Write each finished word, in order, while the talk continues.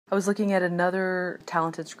I was looking at another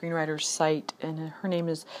talented screenwriter's site, and her name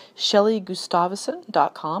is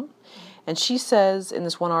ShellyGustavson.com. And she says in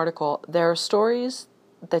this one article, there are stories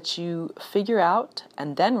that you figure out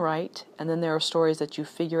and then write, and then there are stories that you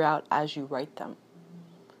figure out as you write them.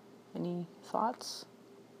 Any thoughts?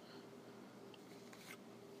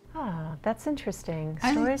 Ah, that's interesting.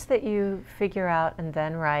 Stories that you figure out and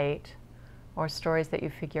then write, or stories that you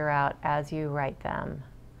figure out as you write them.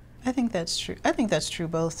 I think that's true. I think that's true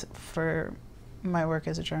both for my work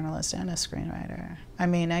as a journalist and a screenwriter. I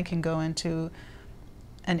mean, I can go into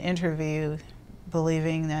an interview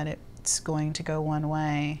believing that it's going to go one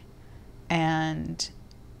way, and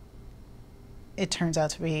it turns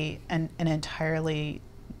out to be an entirely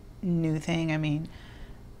new thing. I mean,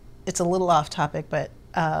 it's a little off topic, but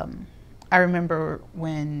I remember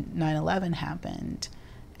when 9/11 happened,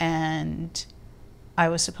 and I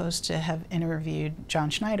was supposed to have interviewed John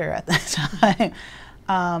Schneider at that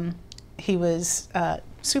time. He was the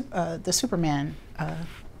Superman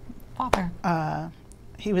father.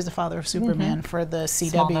 He was the father of Superman for the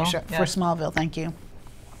CW show, for Smallville. Thank you.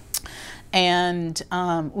 And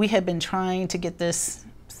we had been trying to get this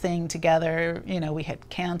thing together. You know, we had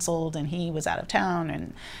canceled, and he was out of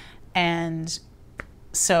town, and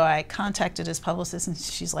so I contacted his publicist, and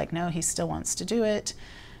she's like, no, he still wants to do it.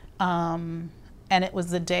 And it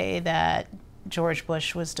was the day that George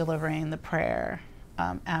Bush was delivering the prayer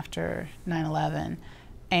after 9/11.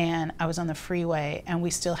 And I was on the freeway, and we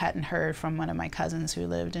still hadn't heard from one of my cousins who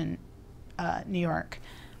lived in New York.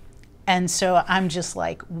 And so I'm just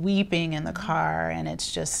like weeping in the car, and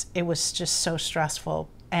it was just so stressful.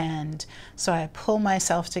 And so I pull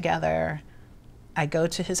myself together. I go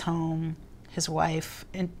to his home. His wife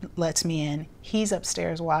lets me in. He's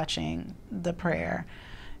upstairs watching the prayer.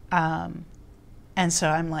 And so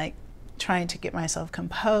I'm like trying to get myself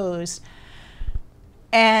composed.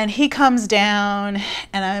 And he comes down,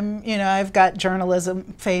 and I've got journalist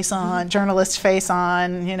face on,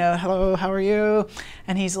 hello, how are you?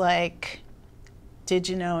 And he's like, did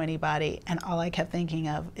you know anybody? And all I kept thinking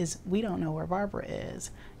of is, we don't know where Barbara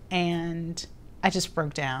is. And I just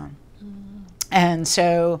broke down. And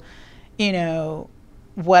so,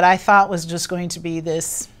 what I thought was just going to be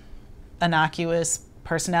this innocuous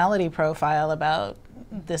personality profile about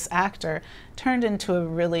this actor turned into a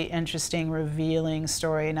really interesting, revealing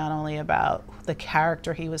story, not only about the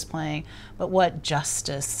character he was playing, but what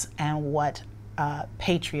justice and what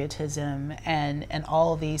patriotism and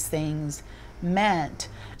all these things meant.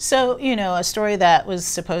 So, a story that was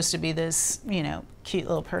supposed to be this, cute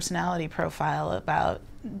little personality profile about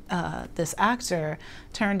this actor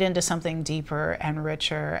turned into something deeper and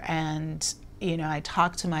richer. And I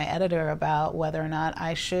talked to my editor about whether or not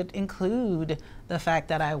I should include the fact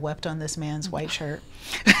that I wept on this man's white shirt.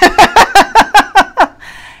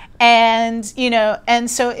 And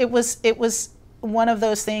so it was one of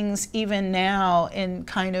those things. Even now, in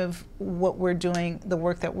kind of what we're doing, the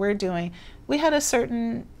work that we're doing, we had a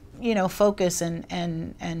certain focus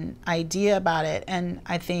and idea about it. And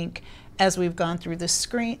I think as we've gone through this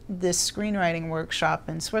screenwriting workshop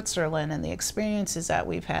in Switzerland and the experiences that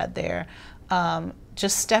we've had there,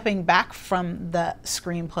 just stepping back from the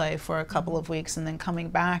screenplay for a couple of weeks and then coming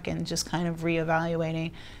back and just kind of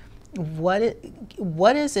reevaluating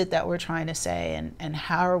what is it that we're trying to say, and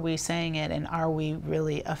how are we saying it, and are we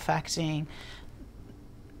really affecting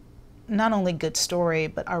not only good story,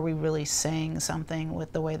 but are we really saying something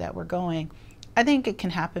with the way that we're going? I think it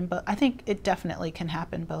can happen, but I think it definitely can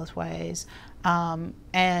happen both ways.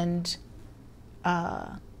 And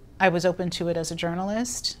I was open to it as a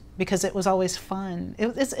journalist because it was always fun.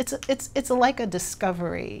 It's like a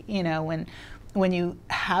discovery, when you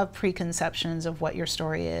have preconceptions of what your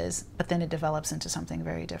story is, but then it develops into something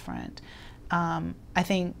very different. I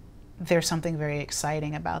think there's something very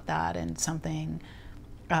exciting about that, and something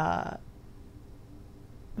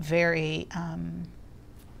very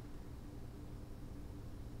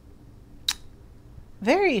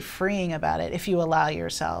very freeing about it if you allow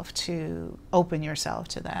yourself to open yourself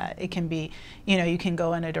to that. It can be, you can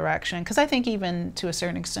go in a direction, because I think even to a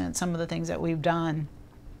certain extent some of the things that we've done,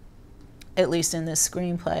 at least in this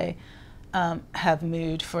screenplay, have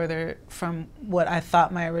moved further from what I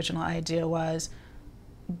thought my original idea was,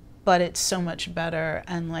 but it's so much better.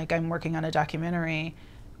 And like, I'm working on a documentary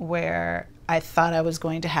where I thought I was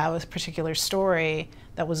going to have a particular story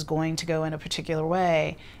that was going to go in a particular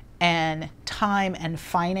way, and time and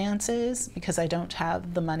finances, because I don't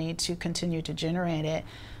have the money to continue to generate it,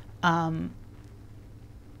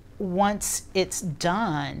 once it's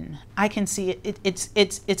done, I can see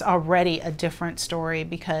it's already a different story,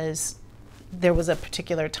 because there was a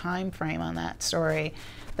particular time frame on that story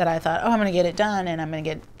that I thought, oh, I'm going to get it done, and I'm going to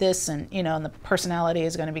get this, and and the personality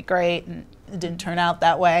is going to be great, and it didn't turn out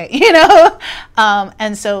that way,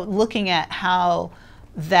 and so looking at how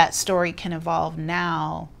that story can evolve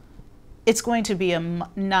now, it's going to be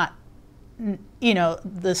not,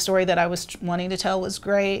 the story that I was wanting to tell was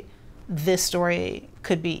great. This story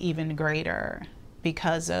could be even greater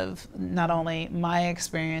because of not only my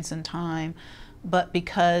experience and time, but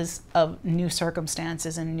because of new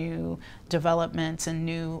circumstances and new developments and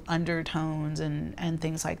new undertones and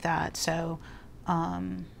things like that. So,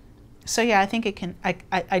 yeah, I think it can.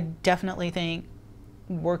 I definitely think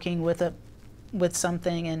working with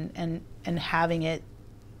something and having it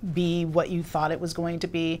be what you thought it was going to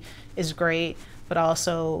be is great, but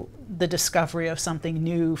also the discovery of something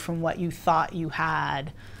new from what you thought you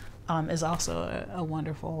had is also a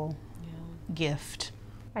wonderful gift.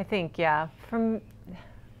 I think, yeah,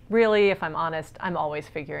 really, if I'm honest, I'm always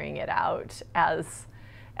figuring it out as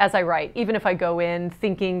I write. Even if I go in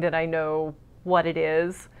thinking that I know what it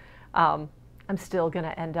is, I'm still going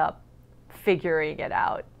to end up figuring it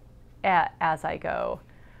out as I go.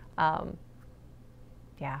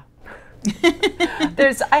 Yeah.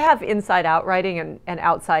 I have inside out writing and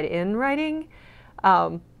outside in writing.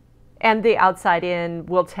 And the outside in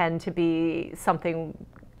will tend to be something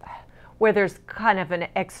where there's kind of an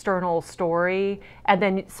external story, and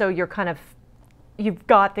then so you've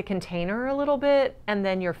got the container a little bit, and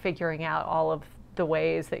then you're figuring out all of the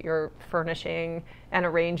ways that you're furnishing and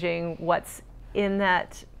arranging what's in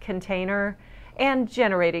that container and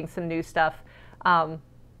generating some new stuff. And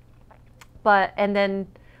then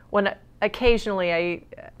when occasionally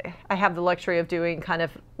I have the luxury of doing kind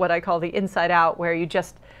of what I call the inside out, where you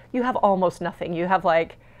have almost nothing. You have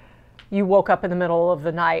you woke up in the middle of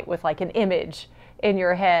the night with like an image in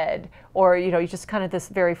your head, or you just kind of this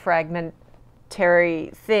very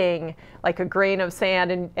fragmentary thing, like a grain of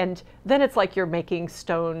sand, and then it's like you're making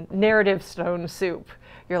narrative stone soup.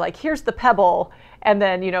 You're like, here's the pebble, and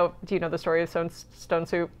then do you know the story of stone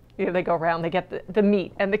soup? They go around, they get the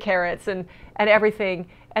meat and the carrots and everything,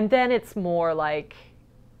 and then it's more like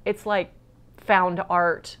it's like found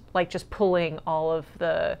art, like just pulling all of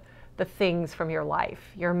the things from your life,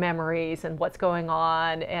 your memories and what's going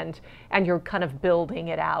on, and you're kind of building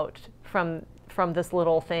it out from this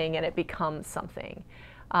little thing, and it becomes something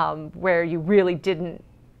where you really didn't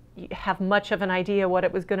have much of an idea what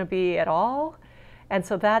it was going to be at all. And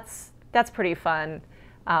so that's pretty fun.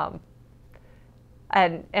 And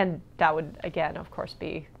that would, again, of course,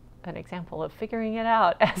 be an example of figuring it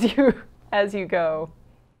out as you go.